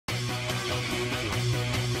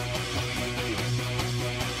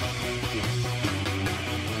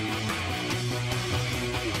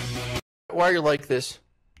Why are you like this?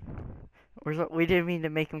 We didn't mean to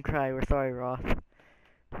make him cry. We're sorry, Roth.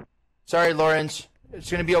 Sorry, Lawrence. It's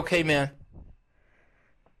gonna be okay, man.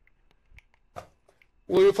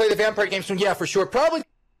 Will we play the vampire game soon? Yeah, for sure. Probably.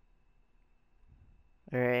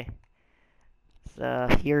 Alright. So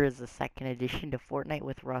here is the second edition to Fortnite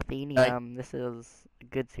with Rothenium. This is a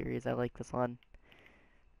good series. I like this one.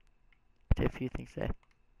 A few things say.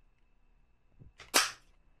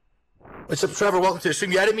 What's up, Trevor? Welcome to the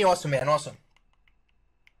stream. You added me. Awesome, man. Awesome.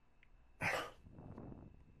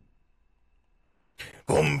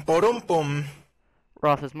 Boom, boom, boom.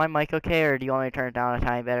 Roth, is my mic okay, or do you want me to turn it down a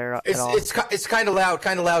tiny bit at all? It's kind of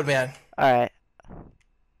loud, man. All right.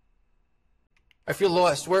 I feel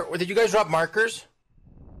lost. Where did you guys drop markers?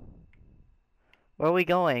 Where are we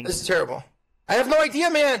going? This is terrible. I have no idea,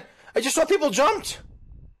 man. I just saw people jumped.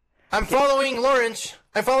 I'm following Lawrence.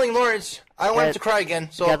 I don't want him to cry again.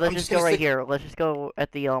 So yeah, let's just go right here. Let's just go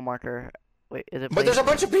at the yellow marker. Wait, is it? But there's a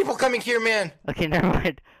bunch of people coming here, man. Okay, never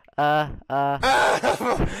mind. No,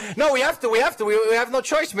 we have to. We have no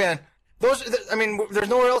choice, man. I mean, there's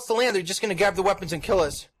nowhere else to land. They're just gonna grab the weapons and kill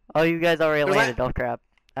us. Oh, you guys already landed. Oh crap.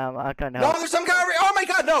 I'm gonna help. No, there's some guy. Oh my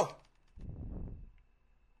God, no.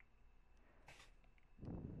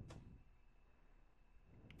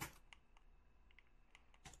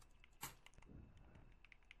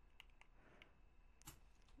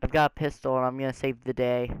 I've got a pistol, and I'm gonna save the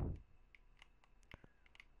day.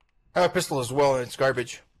 I have a pistol as well, and it's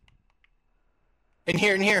garbage. In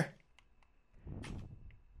here.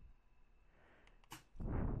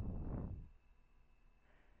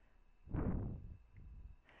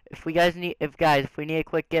 If we need a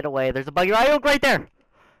quick getaway, there's a buggy right there.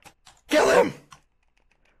 Kill him!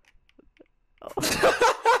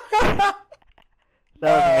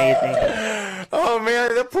 That was amazing. Oh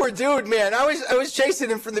man, that poor dude, man. I was chasing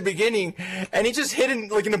him from the beginning, and he just hid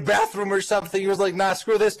in a bathroom or something. He was like, "Nah,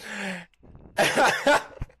 screw this."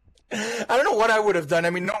 I don't know what I would have done. I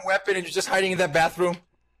mean, no weapon, and you're just hiding in that bathroom.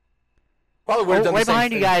 Probably would have done the same Right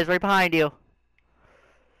behind thing. you guys, right behind you.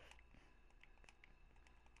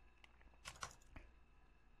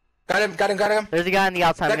 Got him. There's a guy on the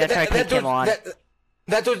outside. I'm gonna try to take him on.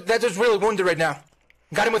 That dude's really wounded right now.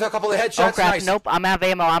 Got him with a couple of headshots. Oh crap! Nice. Nope, I'm out of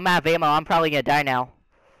ammo. I'm probably gonna die now.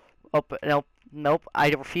 Oh, nope. I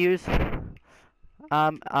refuse.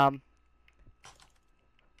 Oh,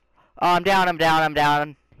 I'm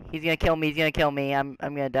down. He's gonna kill me. I'm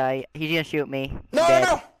gonna die. He's gonna shoot me.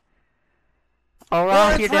 No. Oh,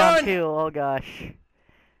 Roth, you're down too. Oh gosh.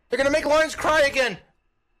 They're gonna make Lawrence cry again.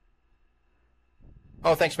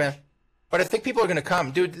 Oh, thanks, man. But I think people are gonna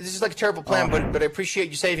come, dude. This is like a terrible plan, but I appreciate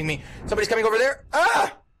you saving me. Somebody's coming over there.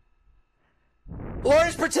 Ah!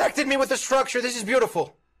 Lawrence protected me with the structure. This is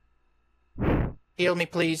beautiful. Heal me,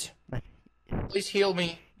 please. Please heal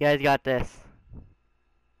me. You guys got this.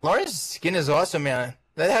 Lawrence's skin is awesome, man.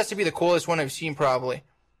 That has to be the coolest one I've seen, probably.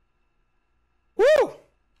 Woo!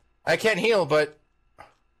 I can't heal, but...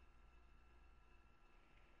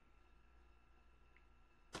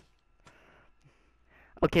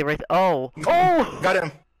 Okay, right. Oh! Got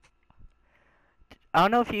him. I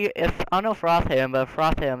don't know if Roth hit him, but if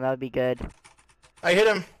Roth hit him, that would be good. I hit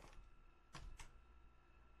him.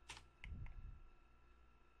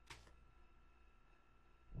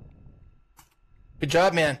 Good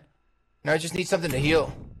job, man. Now I just need something to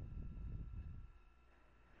heal.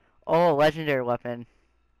 Oh, legendary weapon.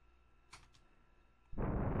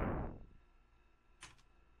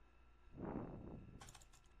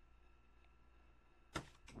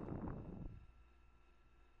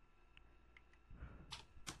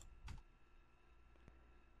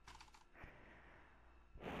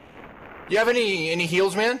 You have any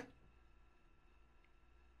heals, man?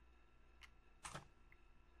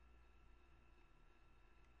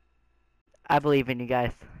 I believe in you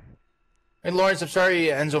guys. Hey, Lawrence, I'm sorry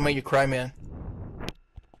Enzo made you cry, man.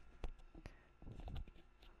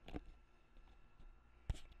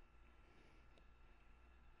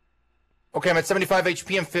 Okay, I'm at 75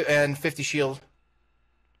 HP and 50 shield.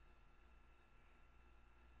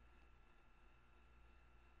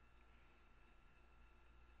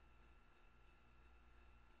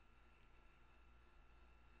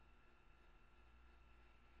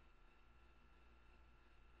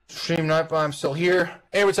 Stream not, I'm still here.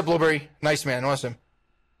 Hey, what's up, Blueberry? Nice, man. Awesome.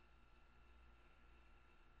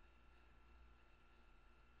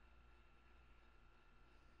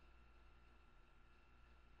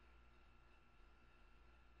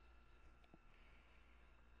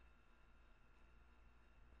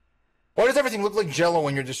 Why does everything look like Jello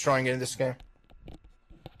when you're destroying it in this game?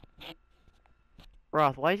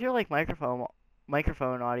 Roth, why is your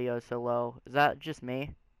microphone audio so low? Is that just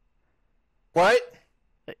me? What?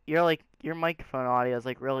 Your microphone audio is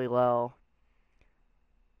like really low.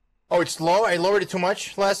 Oh, it's low? I lowered it too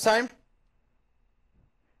much last time?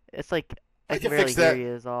 It's like I I can can barely fix hear that. you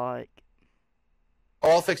is all. Like,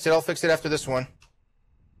 Oh, I'll fix it. I'll fix it after this one.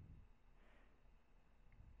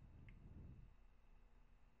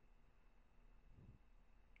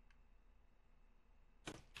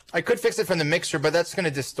 I could fix it from the mixer, but that's going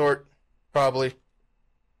to distort, probably.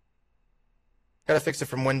 Gotta fix it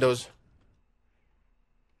from Windows.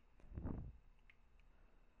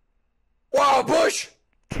 Wow, Bush!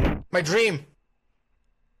 My dream.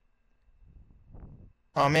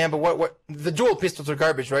 Oh, man, but what? The dual pistols are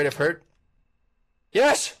garbage, right? I've heard.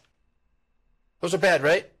 Yes! Those are bad,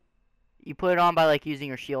 right? you put it on by like using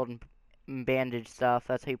your shield and bandage stuff.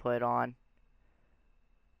 That's how you put it on.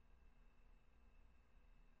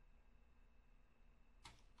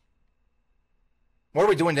 What are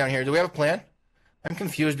we doing down here? Do we have a plan? I'm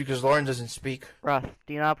confused because Lauren doesn't speak. Russ,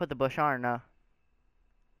 do you know how to put the bush on or no?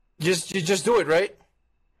 You just do it, right?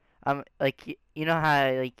 Like you know how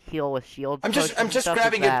to like heal with shield. I'm just potions and stuff?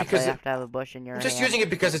 grabbing It's it that, because but you have to have a bush in your I'm just hand. using it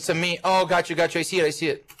because it's a me. Oh, got you. I see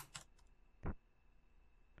it.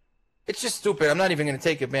 It's just stupid. I'm not even gonna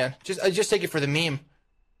take it, man. I just take it for the meme.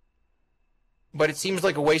 But it seems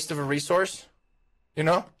like a waste of a resource. You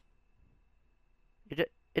know?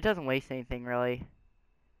 It doesn't waste anything really.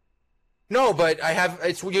 No, but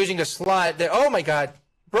it's using a slot that. Oh my God,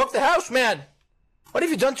 broke the house, man. What have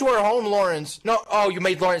you done to our home, Lawrence? No, oh, you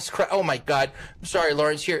made Lawrence cry. Oh my God, I'm sorry,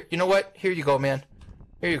 Lawrence. Here, you know what? Here you go, man.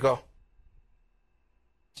 Here you go.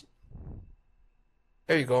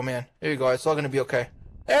 There you go, man. There you go. It's all gonna be okay.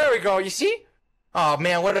 There we go. You see? Oh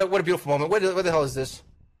man, what a beautiful moment. What the hell is this?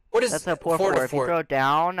 What is That's a poor fort? fort. If you throw it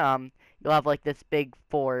down, you'll have like this big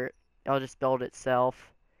fort. It'll just build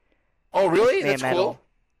itself. Oh really? It's made That's of metal. cool.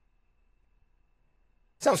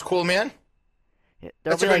 Sounds cool, man. There'll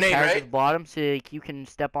That's be a like grenade, tires right? at the bottom, so like, you can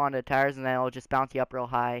step on the tires and then it'll just bounce you up real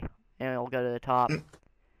high, and it'll go to the top.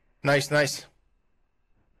 Nice.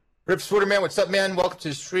 Rip Swooterman, what's up, man? Welcome to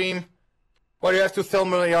the stream. What do you have to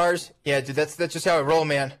film really ours? Yeah, dude, that's just how I roll,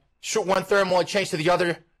 man. Shoot one thermal, I change to the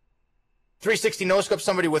other. 360 no scope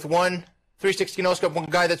somebody with one. 360 no scope one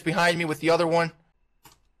guy that's behind me with the other one.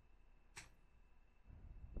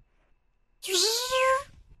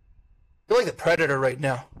 You're like the Predator right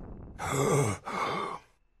now.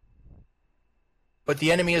 But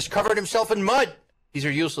the enemy has covered himself in mud. These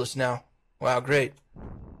are useless now. Wow, great.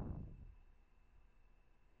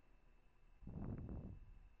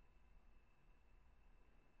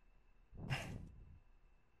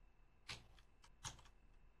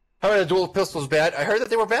 How are the dual pistols bad? I heard that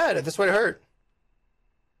they were bad. That's what I heard.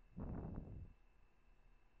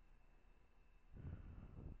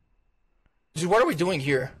 Dude, what are we doing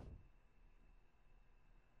here?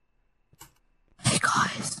 Hey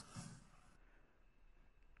guys.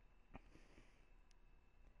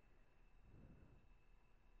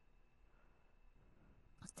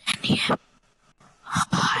 Rothenium.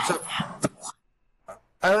 What's up?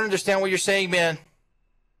 I don't understand what you're saying, man.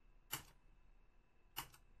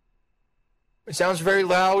 It sounds very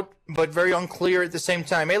loud, but very unclear at the same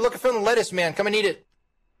time. Hey, look, I found the lettuce, man. Come and eat it.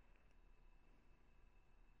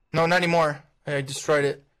 No, not anymore. I destroyed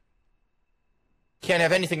it. Can't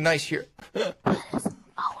have anything nice here. I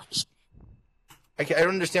don't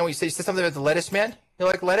understand what you say. You said something about the lettuce, man? You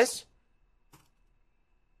like lettuce?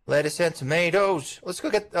 Lettuce and tomatoes. Let's go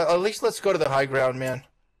get. At least let's go to the high ground, man.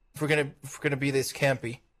 If we're gonna be this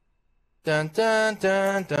campy. Dun dun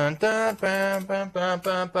dun dun dun bam bam bam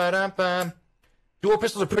bam bam bam. Dual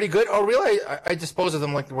pistols are pretty good. Oh really? I dispose of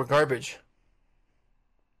them like they were garbage.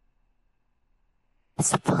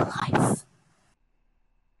 It's for life.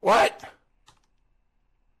 What?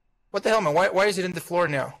 What the hell, man? Why is it in the floor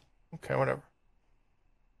now? Okay, whatever.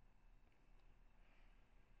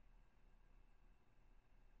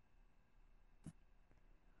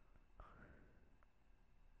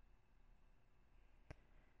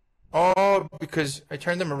 Oh, because I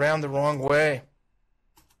turned them around the wrong way.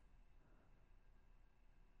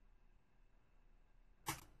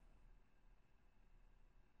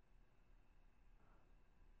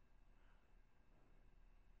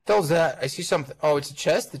 What the hell's that? I see something. Oh, it's a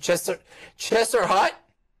chest? The chests are hot?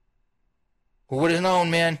 Who would have known,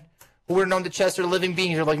 man? Who would have known the chests are living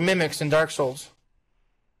beings? They're like mimics in Dark Souls.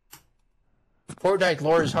 Fortnite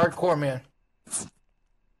lore is hardcore, man.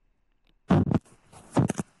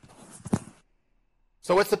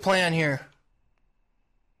 So what's the plan here?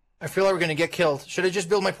 I feel like we're gonna get killed. Should I just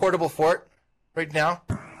build my portable fort right now?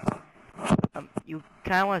 You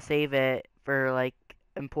kind of want to save it for like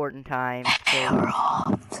important times. So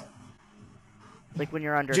Harold. Like when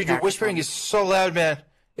you're under Dude, your attack or whispering something. is so loud, man.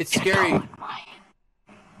 It's scary.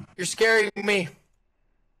 You're scaring me.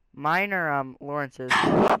 Mine or Lawrence's.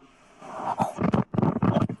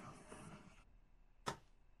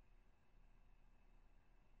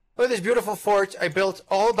 Look at this beautiful fort I built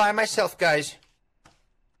all by myself, guys.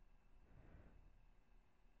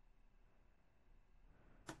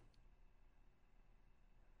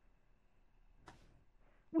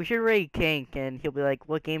 We should raid Kink, and he'll be like,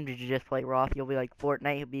 "What game did you just play, Roth?" You'll be like,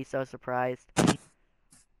 "Fortnite." He'll be so surprised.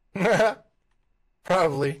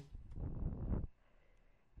 Probably.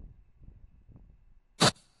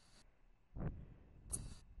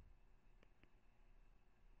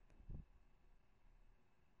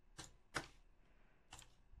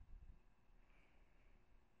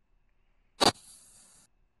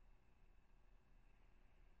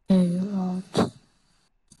 A lot.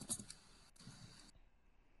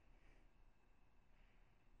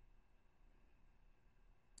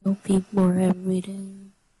 No people every day.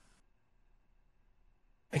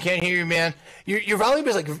 I can't hear you, man. Your volume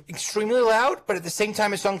is like extremely loud, but at the same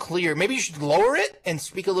time it's unclear. Maybe you should lower it and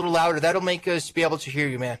speak a little louder. That'll make us be able to hear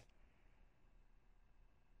you, man.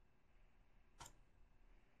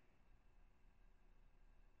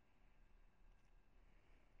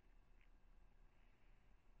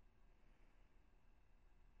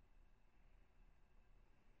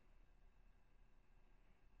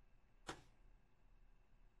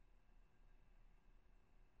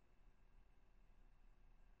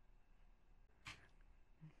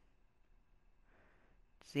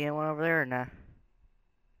 See anyone over there or nah?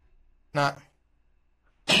 Not.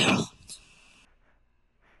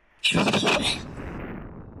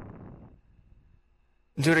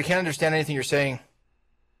 Dude, I can't understand anything you're saying.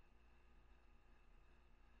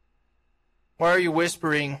 Why are you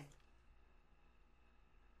whispering?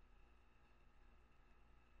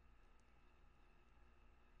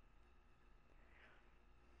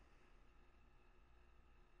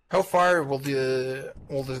 How far will the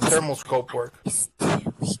thermal scope work? It's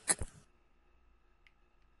too weak.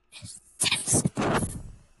 It's sensitive.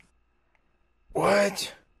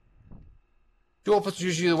 What? Dual puts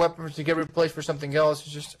usually the weapon to get replaced for something else.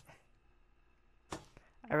 It's just.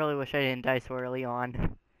 I really wish I didn't die so early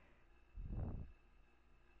on.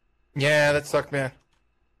 Yeah, that sucked, man.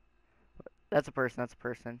 That's a person. That's a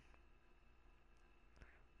person.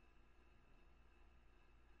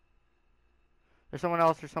 There's someone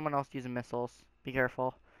else. There's someone else using missiles. Be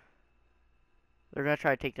careful. They're gonna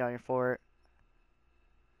try to take down your fort.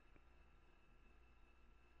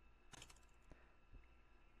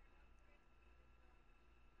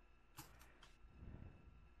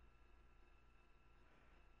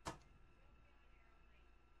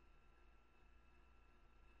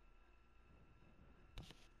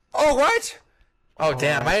 Oh, what? Oh,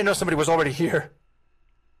 damn. Alright. I didn't know somebody was already here.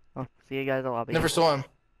 Oh, see you guys in the lobby. Never saw him.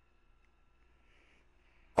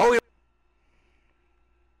 Oh,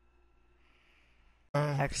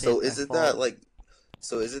 Actually, So it's is my it fault. that like,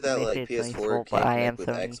 so is it that They say like it's Sony's PS4 fault, but can't I am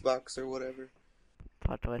connect with Sony. Xbox or whatever?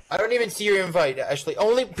 Plot twist. I don't even see your invite, actually.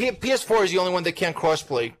 Only PS4 is the only one that can't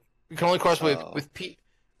crossplay. You can only crossplay Oh.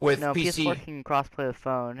 with No, PC. PS4 can crossplay with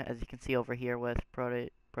phone, as you can see over here with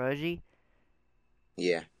Prodigy.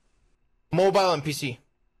 Yeah. Mobile and PC.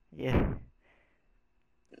 Yeah.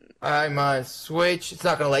 I'm on Switch. It's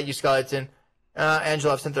not going to let you, Skeleton.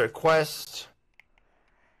 Angela, I've sent the request.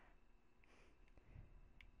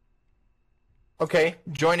 Okay,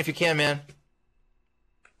 join if you can, man.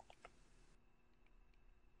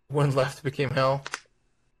 One left became hell.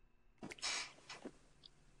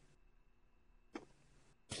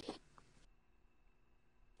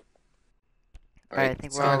 Alright, I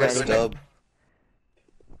think we're so all I guess ready. Stub.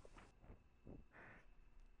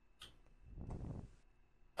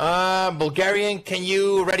 Bulgarian, can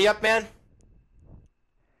you ready up, man?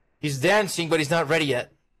 He's dancing, but he's not ready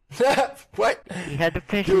yet. What? He had to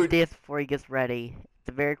finish Dude. his dance before he gets ready. It's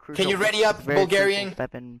a very crucial. Can you ready up, it's a very crucial Bulgarian?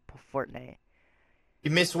 step in Fortnite.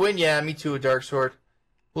 You missed win? Yeah, me too, Dark Sword.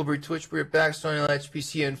 Blueberry Twitch, we're back, Sony Lights,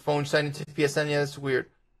 PC, and phone signed into PSN. Yeah, that's weird.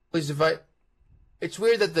 Please invite. It's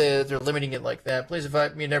weird that they're limiting it like that. Please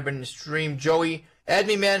invite me. I've never been in the stream. Joey, add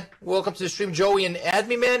me, man. Welcome to the stream, Joey, and add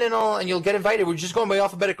me, man, and you'll get invited. We're just going by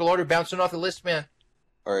alphabetical order, bouncing off the list, man.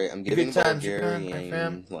 Alright, I'm giving Good times, Japan, my Bulgarian,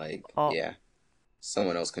 fam. like, Oh. yeah.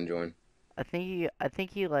 Someone else can join. I think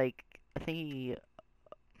he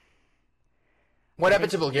What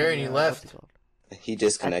happened to Bulgarian? He what's it left. called? He I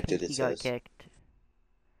disconnected, think it he got says. kicked.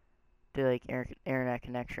 To like internet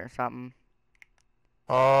connection or something.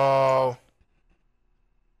 Oh.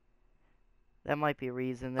 That might be a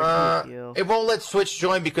reason. There's a few. It won't let Switch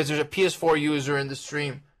join because there's a PS4 user in the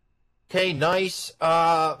stream. Okay, nice.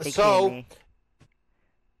 AKA So, me.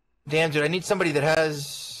 damn, dude, I need somebody that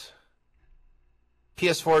has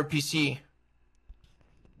PS4 or PC.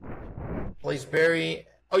 Blazeberry.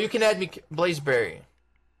 Oh, you can add me, Blazeberry.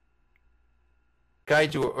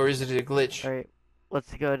 Guide you, or is it a glitch? Alright,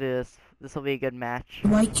 let's go to this. This will be a good match.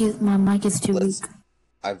 My mic is too weak.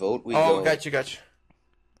 I vote we Oh, go. gotcha.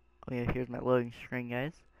 Oh yeah, here's my loading screen,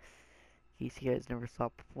 guys. In case you guys never saw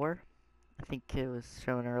it before. I think it was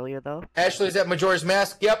shown earlier, though. Ashley, is that Majora's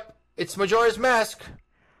Mask? Yep, it's Majora's Mask.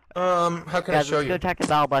 How can I Guys, show let's you? go attack the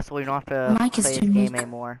battle bus so we don't have to Mike is play too this game weak.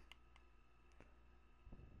 anymore.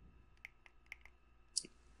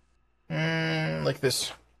 Like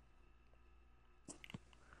this.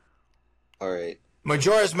 Alright.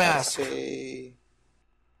 Majora's Mask.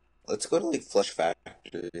 Let's go to like Flush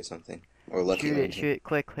Factory or something. Or Lucky Shoot Lantern. it,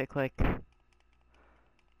 quick.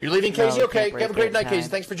 You're leaving, No, Casey? we Okay, can't break have a great it night, in Casey. time.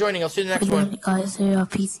 Thanks for joining. I'll see you in the next Good one. night, guys.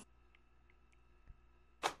 PC.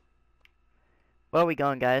 Where are we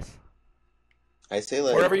going, guys? I say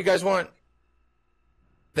like Wherever you guys want.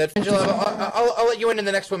 That Angela, I'll let you in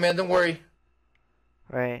the next one, man. Don't worry.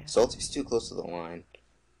 Right. Salty's too close to the line.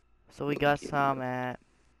 So we got some at...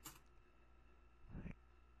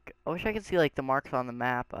 I wish I could see, like, the marks on the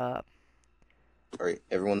map. Alright,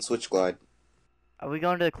 everyone switch glide. Are we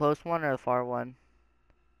going to the close one or the far one?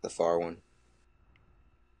 The far one.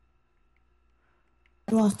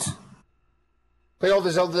 What? Play all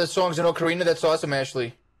the Zelda songs in Ocarina. That's awesome,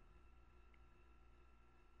 Ashley.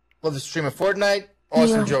 Love the stream of Fortnite.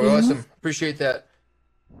 Awesome, Yeah, Joe. mhm. Awesome. Appreciate that.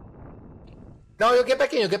 No, you'll get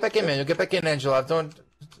back in. You'll get back in, man. You'll get back in, Angela. Don't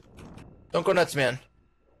go nuts, man.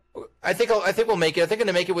 I think we'll make it. I think I'm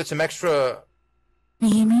gonna make it with some extra. Can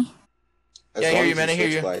you hear me? As Yeah, I long hear you, as man, I hear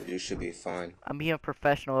switch you. Glide, you should be fine. I'm being a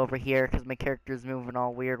professional over here because my character's moving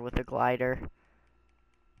all weird with a glider.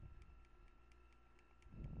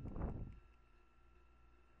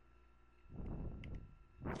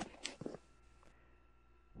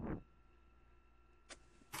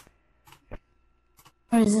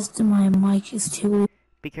 Or is this my mic is too weak?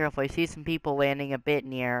 Be careful, I see some people landing a bit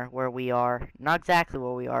near where we are. Not exactly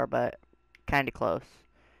where we are, but kind of close.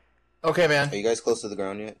 Okay, man. Are you guys close to the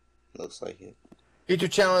ground yet? Looks like it.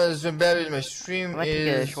 YouTube channel is embedded in my I stream. might take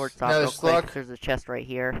a short stop Another real quick. sluck. There's a chest right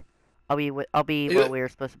here. I'll be You- where we were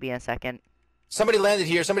supposed to be in a second. Somebody landed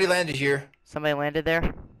here. Somebody landed here. Somebody landed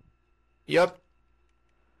there? Yep.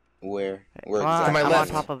 Where? Where I'm on, To my exactly? I'm on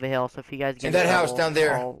left. top of a hill, so if you guys get In that house trouble, down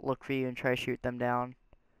there. I'll look for you and try to shoot them down.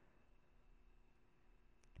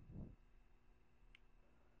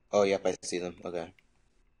 Oh, yep, I see them. Okay.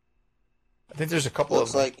 I think there's a couple Looks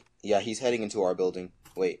of them. like, yeah, he's heading into our building.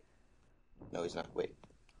 Wait. No, he's not. Wait.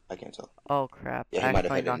 I can't tell. Oh crap, Yeah, he I might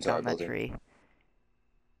have actually headed knocked into our down that building. tree.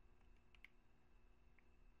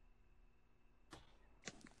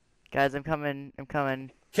 Guys, I'm coming.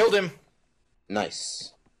 Killed him.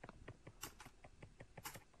 Nice.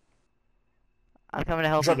 I'm coming to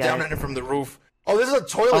help you Dropped down guys. on him from the roof. Oh, this is a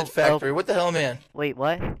toilet factory. What the hell, man? Wait,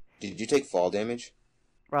 what? Did you take fall damage?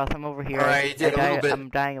 Roth, I'm over here. Alright, you did a little bit. I'm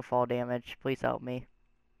dying of fall damage. Please help me.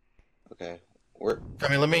 Okay. Where I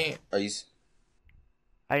mean, let me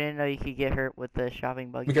I didn't know you could get hurt with the shopping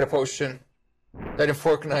buggy. get a potion. That and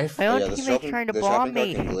fork knife. My own yeah, the teammate's shopping, trying to the bomb shopping cart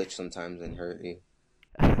me. can glitch sometimes and hurt you.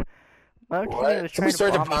 My own What? teammate was trying Somebody to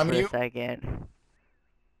started to bomb bomb me you? for a second.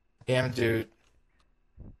 Damn, dude.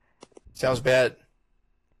 Sounds bad.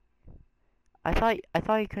 I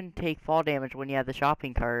thought you couldn't take fall damage when you had the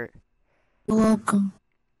shopping cart. You're welcome.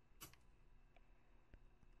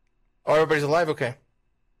 Oh, everybody's alive? Okay.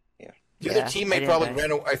 Yeah. The Yeah, other I teammate didn't probably die.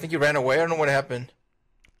 ran away. I think he ran away. I don't know what happened.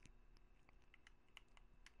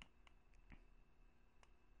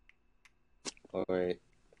 Alright.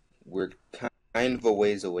 We're kind of a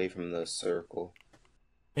ways away from the circle.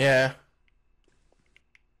 Yeah.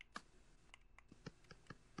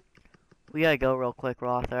 We gotta go real quick,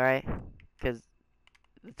 Roth, alright? Because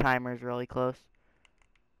the timer's really close.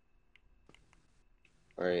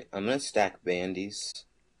 Alright, I'm gonna stack bandies.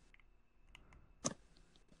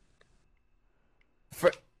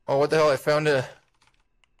 Oh, what the hell? I found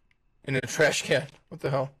in a trash can. What the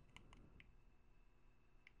hell?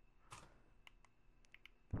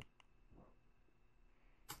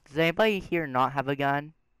 Does anybody here not have a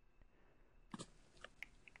gun?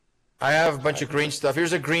 I have a bunch of green stuff.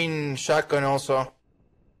 Here's a green shotgun also.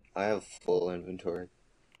 I have full inventory.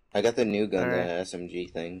 I got the new gun, Alright. the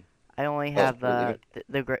SMG thing. I only have really?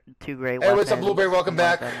 two great Hey, weapons. what's up, Blueberry? Welcome One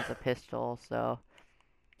of back. them is a pistol, so...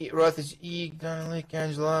 Roth is Donna Lake,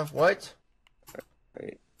 Angela. What?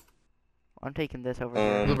 Right. I'm taking this over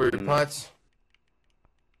here. Blueberry pots.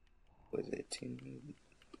 Was it team?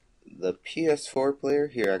 the PS4 player,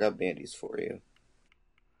 here, I got bandies for you.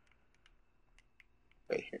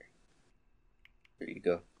 Right here. Here you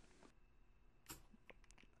go.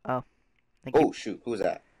 Oh, thank you. Oh, shoot. Who's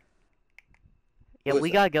that? Yeah, who is we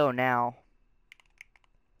that? gotta go now.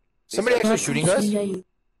 Somebody Who's actually that? shooting us?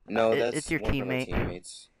 No, It's that's your one of our teammate.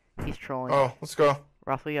 teammates. He's trolling. Oh, let's go.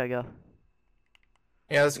 Roth, we gotta go.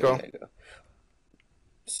 Yeah, let's go. There you go.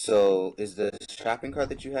 So, is the shopping cart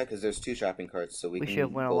that you had? Because there's 2 shopping carts, so we We can should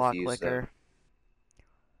have went a both lot use quicker.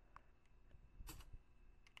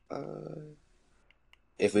 them.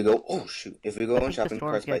 If we go, oh shoot, if we go I on think the shopping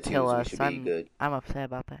storm's carts gonna by kill twos, we us. should be good. I'm upset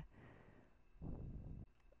about that.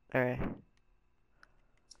 Alright.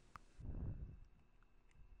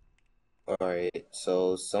 Alright,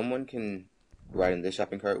 so someone can ride in this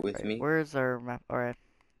shopping cart with me. Where's our map? Alright.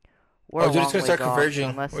 We're Oh, a dude, it's long gonna start ways off, so converging.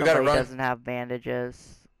 unless We gotta somebody run. doesn't have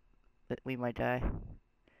bandages, we might die.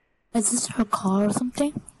 Is this her car or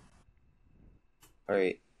something?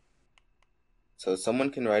 Alright, so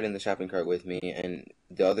someone can ride in the shopping cart with me, and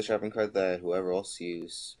the other shopping cart that whoever else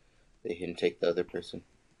use, they can take the other person.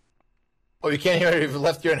 Oh, you can't hear it if you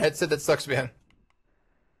left your headset? That sucks, man.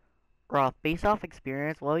 Roth, based off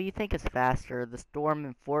experience, what do you think is faster, the storm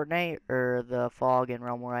in Fortnite or the fog in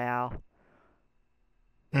Realm Royale?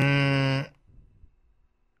 I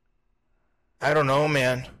don't know,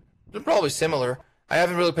 man. They're probably similar. I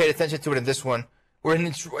haven't really paid attention to it in this one. We're in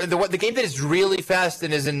the game that is really fast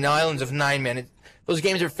and is in Islands of 9, man. Those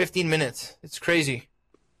games are 15 minutes. It's crazy.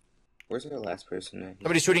 Where's our last person at?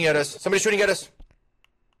 Somebody's shooting at us. Somebody's shooting at us.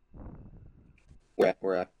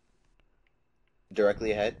 We're at.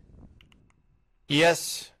 Directly ahead?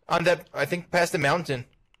 Yes, on that. I think past the mountain.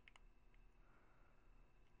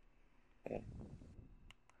 Okay.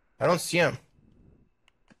 I don't see him.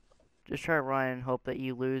 Just try to run and hope that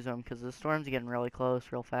you lose them, because the storm's getting really close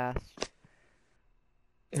real fast.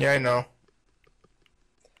 Yeah, I know.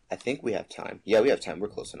 I think we have time. Yeah, we have time. We're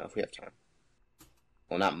close enough. We have time.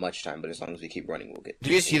 Well, not much time, but as long as we keep running, we'll get.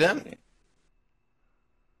 Do you see them?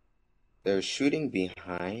 They're shooting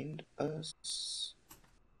behind us.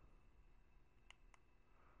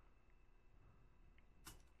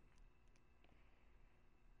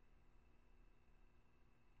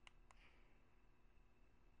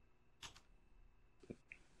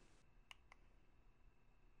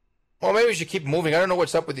 Well, maybe we should keep moving. I don't know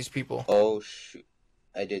what's up with these people. Oh shoot!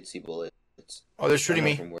 I did see bullets. Oh, they're shooting I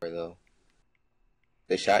me. don't know from where though?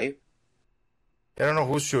 They shot you? I don't know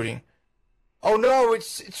who's shooting. Oh no,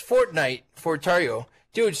 it's Fortnite for Tario.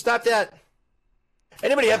 Dude, stop that.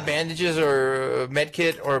 Anybody have bandages or a med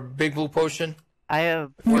kit or a big blue potion? I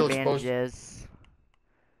have Feel 4 exposed. bandages.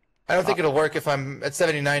 I don't think it'll work if I'm at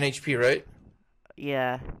 79 HP, right?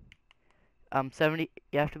 Yeah. 70.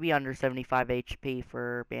 You have to be under 75 HP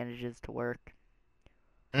for bandages to work.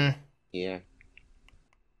 Yeah.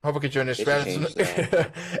 Hope I could join this They should round. change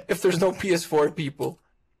that. If there's no PS4 people.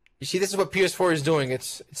 You see, this is what PS4 is doing.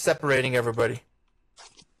 It's separating everybody.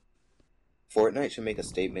 Fortnite should make a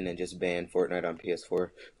statement and just ban Fortnite on PS4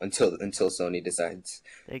 until Sony decides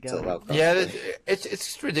There you to go. allow Yeah, crossplay.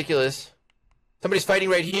 it's ridiculous. Somebody's fighting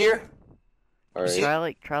right here. All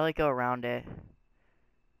right. Try go around it.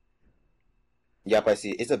 Yep, I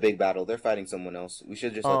see. It's a big battle. They're fighting someone else. We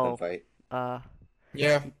should just let them fight.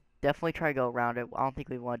 Yeah. Definitely try to go around it. I don't think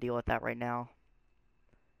we want to deal with that right now.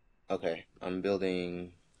 Okay, I'm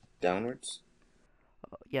building downwards.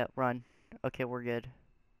 Yeah, run. Okay, we're good.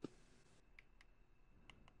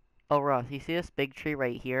 Oh, Ross, you see this big tree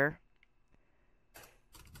right here?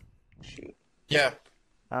 Shoot. Yeah.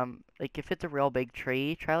 Like if it's a real big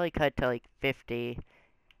tree, try like cut to like 50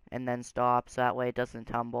 and then stop so that way it doesn't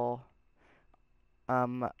tumble.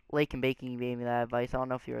 Lake and Baking gave me that advice. I don't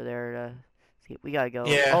know if you were there to see. We gotta go.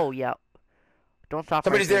 Yeah. Oh, yeah. Don't stop.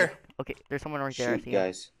 Somebody's right there. Okay, there's someone right there. I Shoot, see.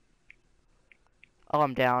 guys. Oh,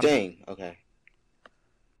 I'm down. Dang. Okay.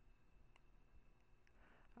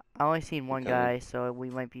 I only seen one coming. guy, so we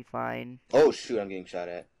might be fine. Oh shoot, I'm getting shot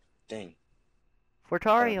at. Dang.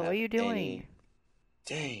 Fortario, don't what are you have doing? any-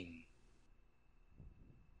 Dang.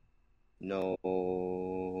 No.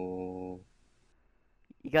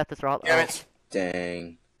 You got this, Ross. Damn Oh, it.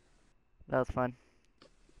 Dang. that was fun.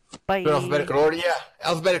 Bye. Good alphabetical order. Yeah,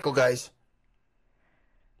 alphabetical, guys.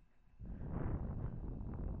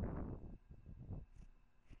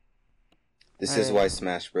 This is Alright. why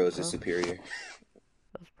Smash Bros is Well. superior.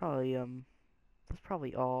 That's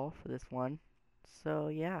probably all for this one. So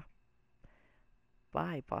yeah.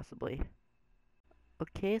 Bye, possibly.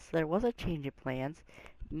 Okay, so there was a change of plans.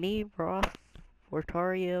 Me, Ross,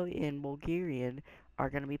 Fortario, and Bulgarian are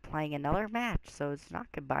gonna be playing another match, so it's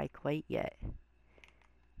not goodbye quite yet.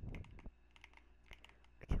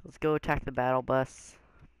 Okay, let's go attack the battle bus.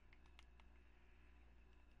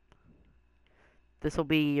 This will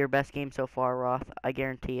be your best game so far, Roth. I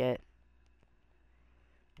guarantee it.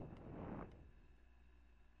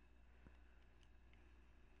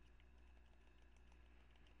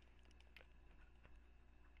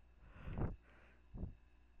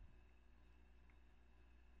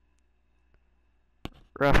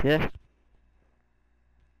 Roth, yeah?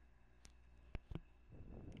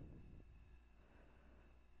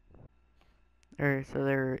 So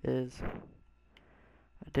there is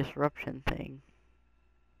a disruption thing.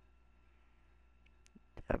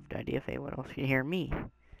 I have no idea if anyone else can hear me.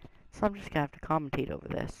 So I'm just gonna have to commentate over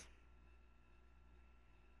this.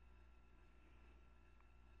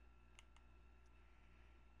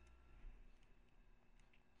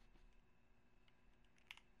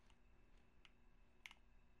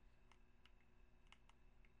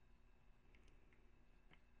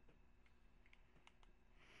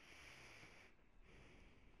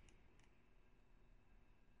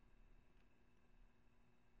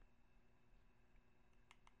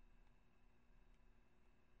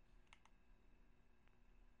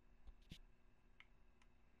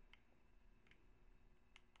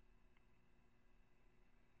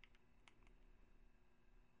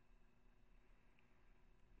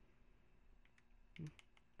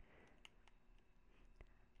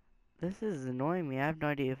 This is annoying me. I have no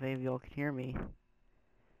idea if any of y'all can hear me.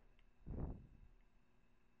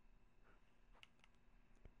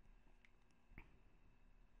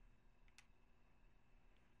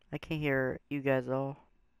 I can't hear you guys all.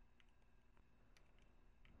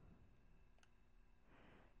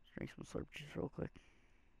 Drink some slurp juice real quick.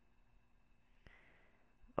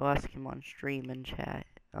 I'll ask him on stream and chat.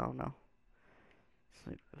 I don't know.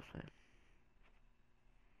 Sleep goes bad.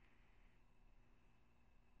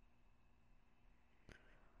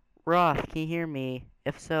 Roth, can you hear me?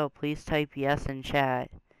 If so, please type yes in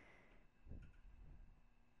chat.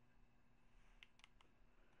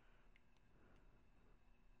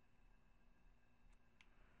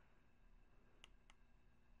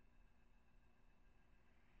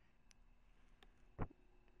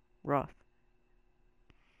 Roth.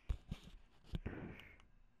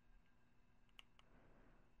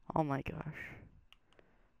 Oh my gosh.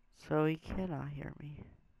 So he cannot hear me.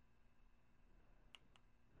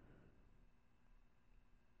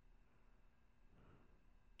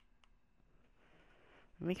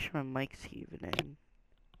 Make sure my mic's even in.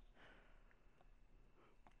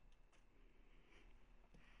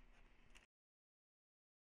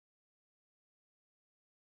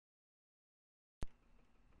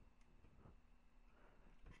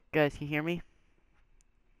 Guys, can you hear me?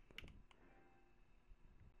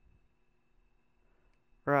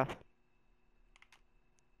 Roth.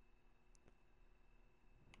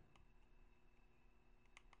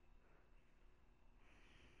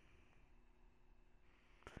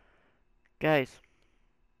 Guys.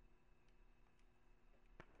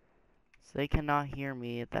 So they cannot hear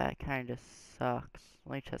me. That kinda sucks.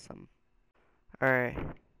 Let me test them. Alright.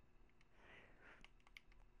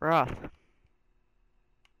 Roth.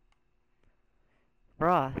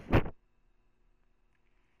 Roth. Let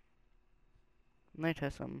me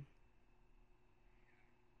test them.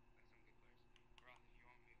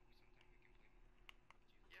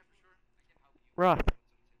 Roth.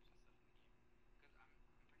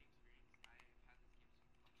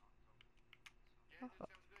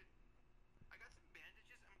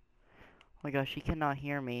 Oh my gosh, he cannot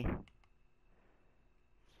hear me.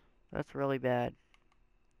 That's really bad.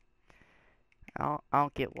 I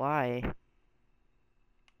don't get why.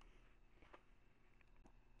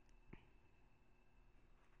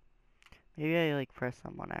 Maybe I like press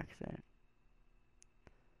them on accident.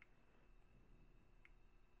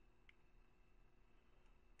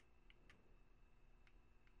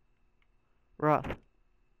 Rough.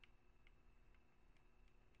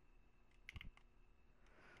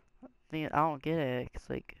 I don't get it. It's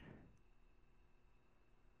like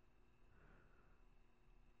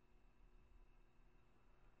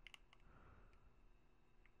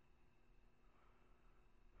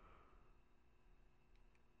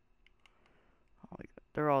oh my god,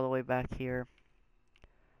 they're all the way back here.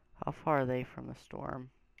 How far are they from the storm?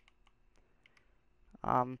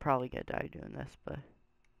 I'm probably gonna die doing this, but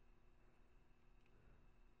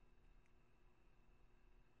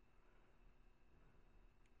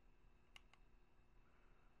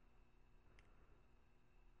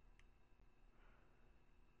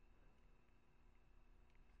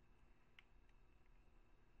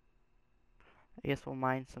I guess we'll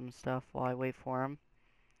mine some stuff while I wait for him.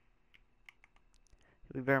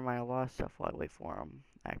 We better mine a lot of stuff while I wait for him,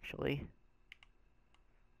 actually.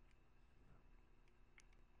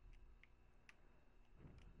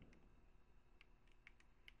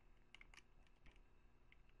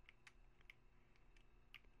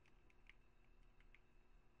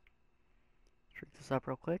 Drink this up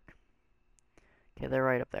real quick. Okay, they're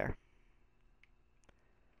right up there.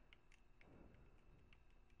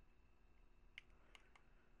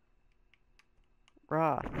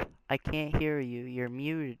 Roth, I can't hear you. You're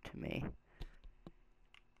muted to me.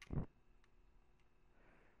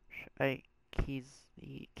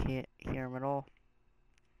 He can't hear him at all.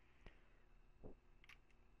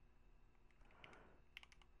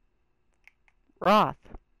 Roth!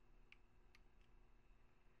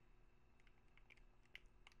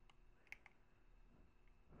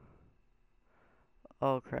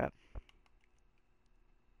 Oh crap.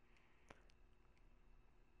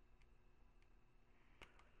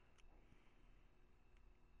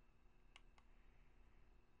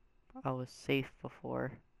 I was safe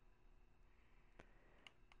before.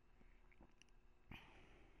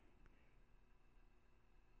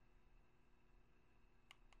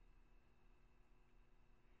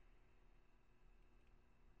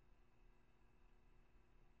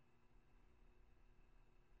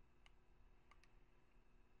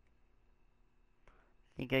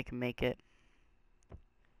 Think I can make it.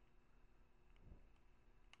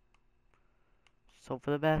 Just hope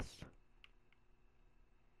for the best.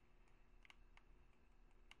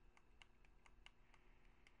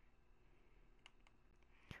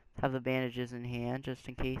 Have the bandages in hand just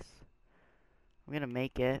in case. I'm gonna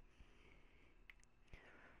make it.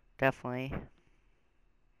 Definitely.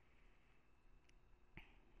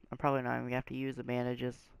 I'm probably not even gonna have to use the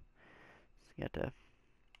bandages. Just got to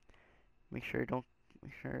make sure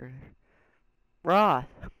Roth!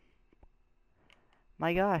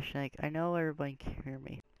 My gosh, like, I know everybody can hear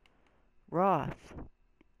me. Roth!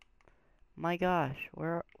 My gosh,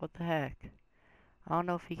 what the heck? I don't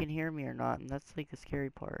know if he can hear me or not, and that's like the scary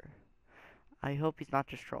part. I hope he's not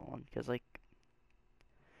just trolling, because like...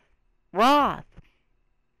 Roth!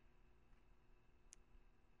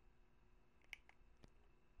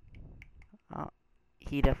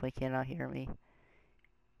 He definitely cannot hear me.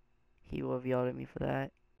 He will have yelled at me for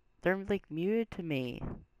that. They're like muted to me.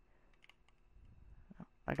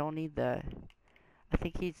 I don't need that. I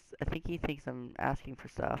think he thinks I'm asking for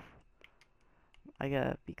stuff. I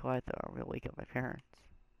gotta be quiet though, I'm gonna wake up my parents.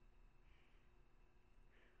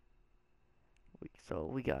 So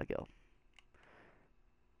we gotta go.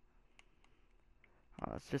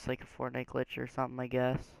 It's just like a Fortnite glitch or something, I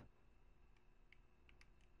guess.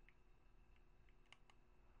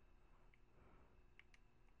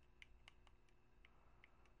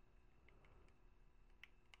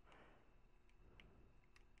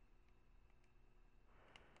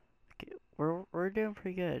 Okay, we're doing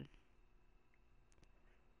pretty good.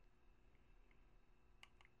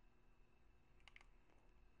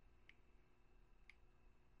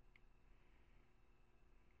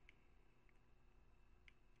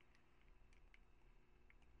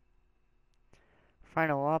 Find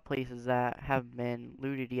a lot of places that haven't been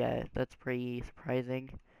looted yet. That's pretty surprising.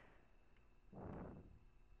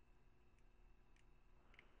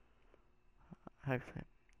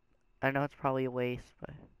 I know it's probably a waste,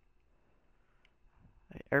 but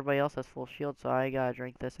everybody else has full shield, so I gotta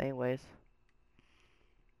drink this anyways.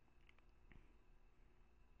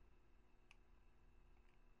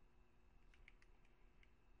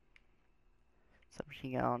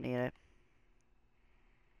 Submachine gun, I don't need it.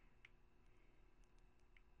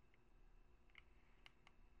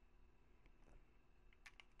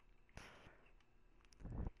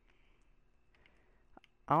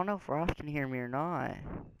 I don't know if Ross can hear me or not.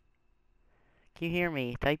 Can you hear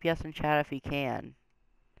me? Type yes in chat if he can.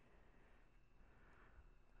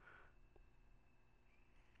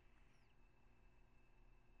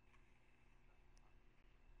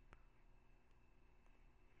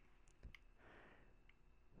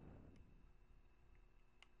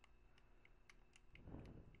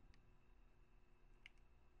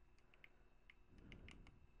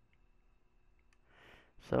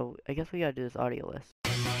 So, I guess we gotta do this audio list.